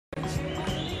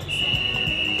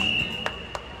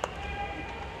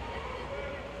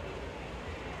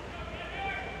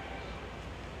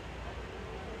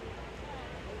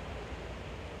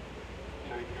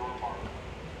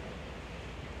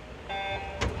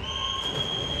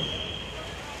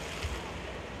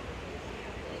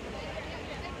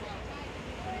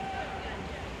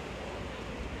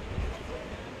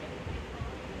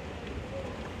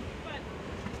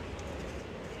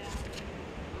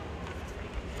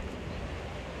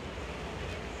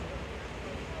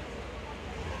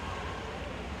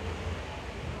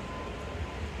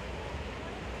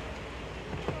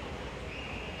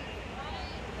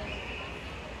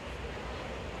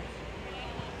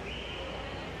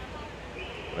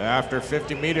After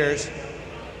 50 meters,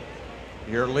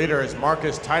 your leader is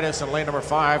Marcus Titus in lane number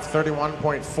 5,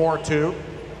 31.42.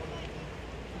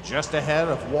 Just ahead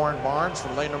of Warren Barnes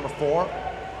from lane number 4.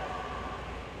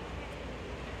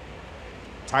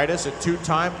 Titus, a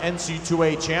two-time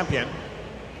NC2A champion.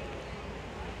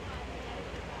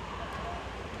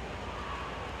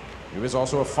 He was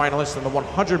also a finalist in the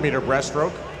 100-meter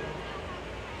breaststroke.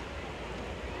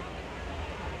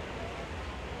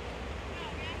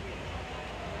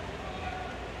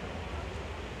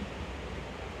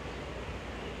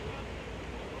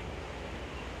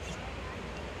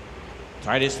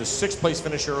 Titus, the 6th place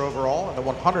finisher overall in the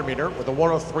 100-meter with a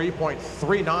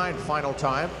 103.39 final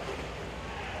time.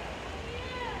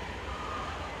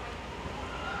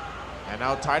 And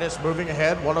now Titus moving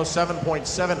ahead,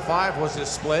 107.75 was his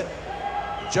split.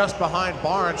 Just behind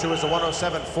Barnes, who was a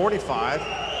 107.45.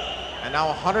 And now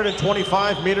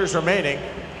 125 meters remaining.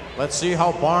 Let's see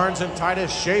how Barnes and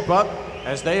Titus shape up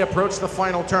as they approach the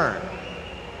final turn.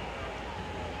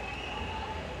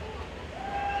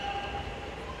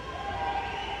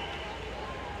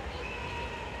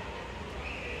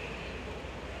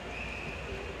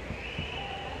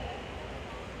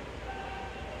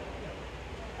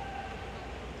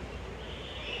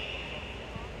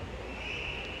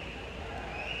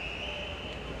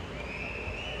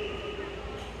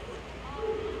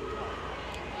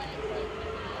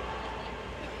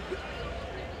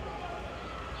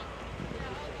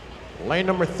 Lane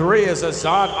number 3 is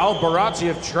Azad Al-Barazzi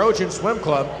of Trojan Swim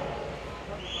Club.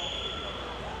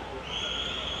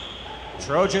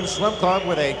 Trojan Swim Club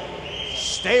with a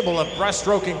stable of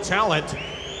breaststroking talent.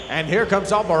 And here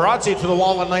comes Al-Barazzi to the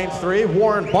wall in lane 3.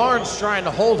 Warren Barnes trying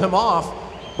to hold him off.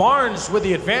 Barnes with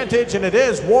the advantage, and it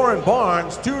is Warren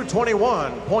Barnes,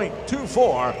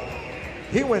 221.24.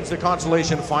 He wins the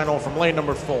consolation final from lane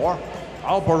number 4.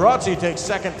 Al-Barazzi takes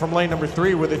second from lane number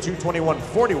 3 with a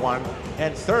 221.41,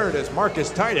 and third is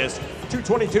Marcus Titus,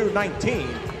 222.19,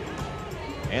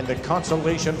 and the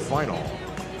consolation final.